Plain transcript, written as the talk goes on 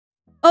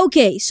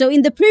Okay, so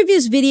in the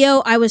previous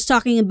video, I was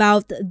talking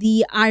about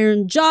the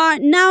iron jaw.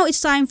 Now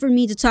it's time for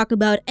me to talk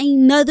about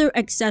another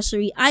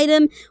accessory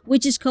item,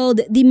 which is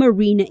called the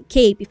marine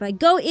cape. If I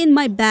go in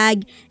my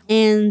bag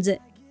and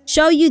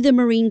show you the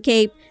marine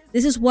cape,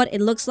 this is what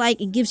it looks like.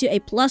 It gives you a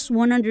plus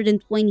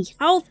 120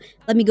 health.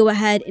 Let me go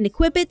ahead and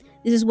equip it.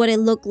 This is what it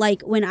looked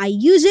like when I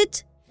use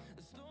it.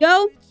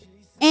 Go.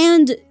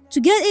 And to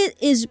get it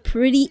is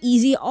pretty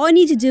easy. All I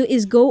need to do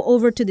is go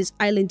over to this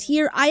island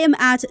here. I am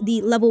at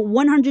the level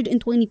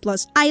 120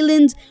 plus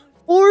island,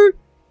 or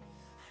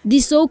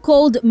the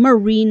so-called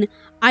marine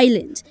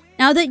island.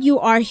 Now that you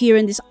are here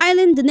in this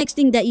island, the next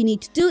thing that you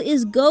need to do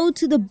is go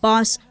to the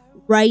boss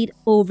right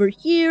over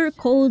here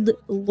called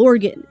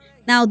Lorgan.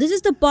 Now this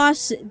is the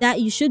boss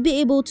that you should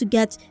be able to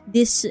get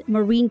this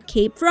marine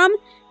cape from,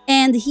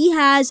 and he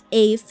has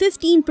a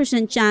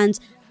 15% chance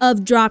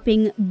of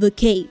dropping the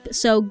cape.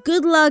 So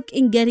good luck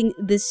in getting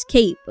this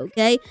cape,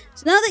 okay?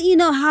 So now that you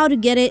know how to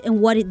get it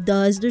and what it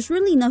does, there's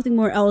really nothing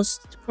more else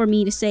for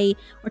me to say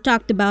or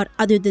talked about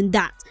other than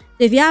that.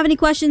 So if you have any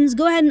questions,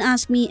 go ahead and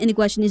ask me. Any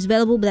question is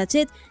available, but that's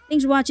it.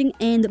 Thanks for watching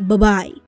and bye-bye.